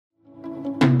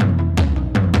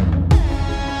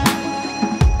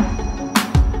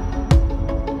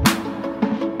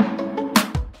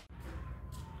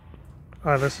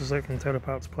Hi, this is Luke from Total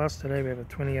Parts Plus. Today we have a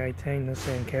 2018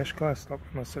 Nissan Qashqai stocked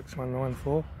from a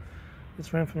 6194.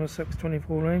 It's ran from the 6th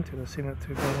 2014 to the 7th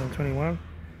 2021.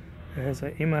 It has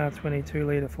a MR 22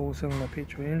 litre 4-cylinder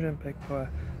petrol engine backed by a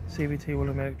CVT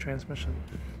automatic transmission.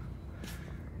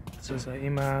 This is a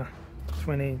MR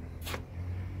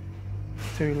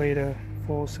 22 litre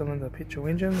 4-cylinder petrol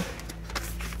engine.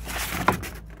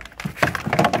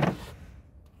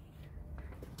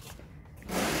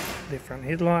 Left front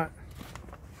headlight,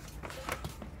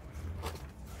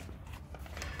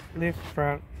 left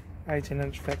front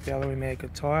 18-inch factory alloy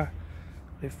maggot tyre,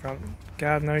 left front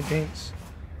guard no dents,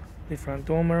 left front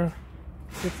door mirror,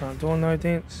 left front door no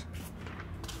dents,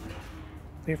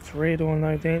 left rear door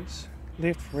no dents,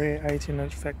 left rear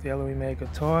 18-inch factory alloy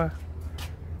maggot tyre,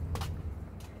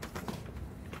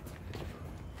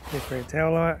 left rear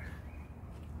taillight,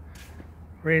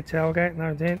 rear tailgate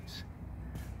no dents,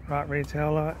 right rear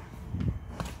taillight,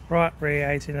 right rear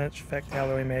 18-inch factory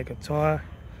alloy maggot tyre,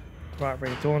 right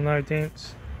rear door no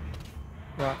dents,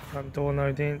 right front door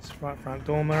no dents, right front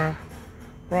door mirror,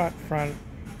 right front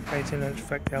 18-inch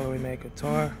factory alloy maggot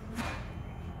tyre,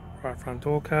 right front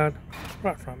door card,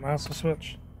 right front master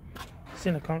switch,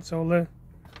 centre console lid,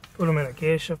 automatic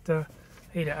gear shifter,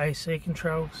 heated AC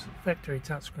controls, factory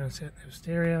touchscreen sat-nav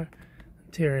stereo,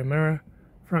 interior mirror,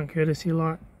 front courtesy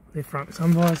light, left front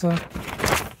sun visor,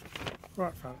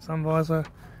 right front sun visor,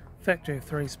 factory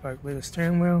 3-spoke leather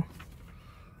steering wheel,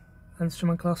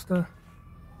 instrument cluster,